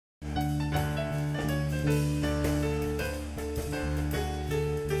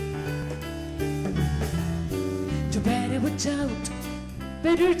watch out.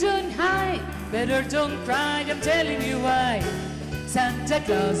 Better don't hide, better don't cry, I'm telling you why. Santa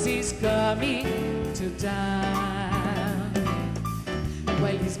Claus is coming to town.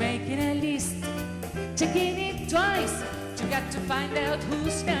 While he's making a list, checking it twice, you got to find out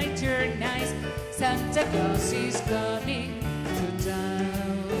whose night you're nice. Santa Claus is coming to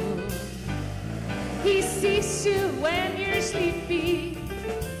town. He sees you when you're sleepy,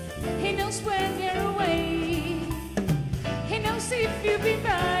 he knows when you're awake. He knows if you've been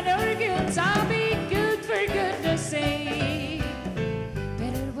bad or good, I'll be good for goodness sake.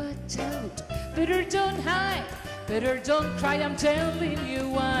 Better watch out, better don't hide, better don't cry, I'm telling you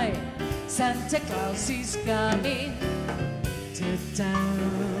why. Santa Claus is coming to town.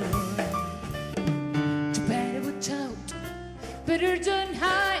 You better watch out, better don't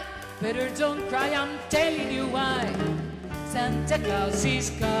hide, better don't cry, I'm telling you why. Santa Claus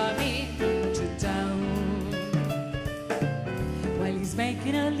is coming to town. While he's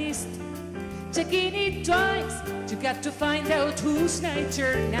making a list, checking it twice, you got to find out whose night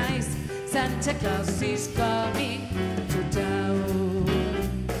you're nice. Santa Claus is coming to town.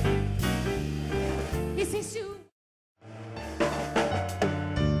 He sees you.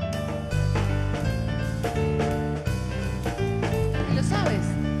 ¿Lo sabes?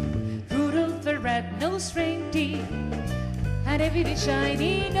 Rudolph the red-nosed reindeer had a very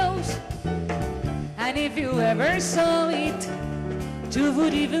shiny nose, and if you ever saw it, you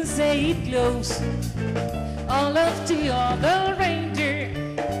would even say it glows. All of the other reindeer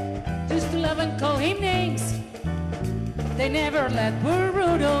used to love and call him names. They never let poor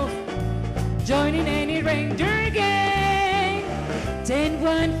Rudolph join in any reindeer gang. Then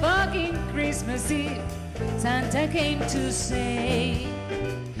one fucking Christmas Eve, Santa came to say,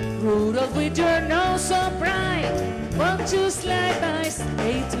 Rudolph, with your nose so bright, won't you slide by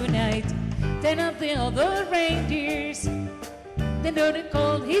sleigh tonight? Ten of the other reindeers, they know they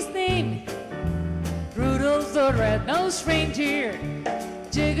called his name, Rudolph the red-nosed reindeer.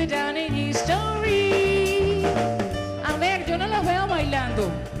 To go down in history. A ver, yo no la veo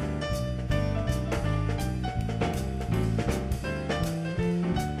bailando.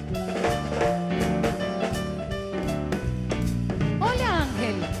 Hola,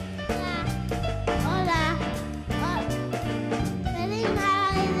 Ángel. Hola. Hola. ¡Feliz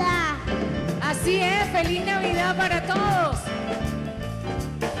Navidad! Así es, feliz Navidad para todos.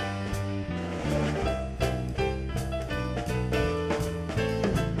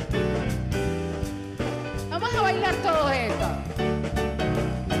 Vamos a bailar todo esto.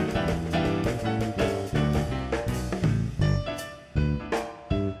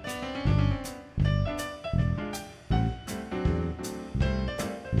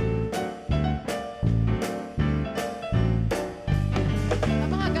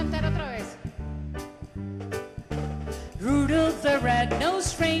 Vamos a cantar otra vez. Rudolph the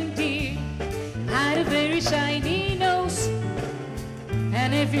red-nosed reindeer had a very shiny nose,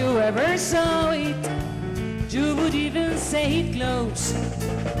 and if you ever saw it, you would even say it glows.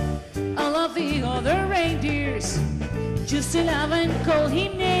 All of the other reindeers used to love and call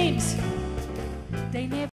him names. They never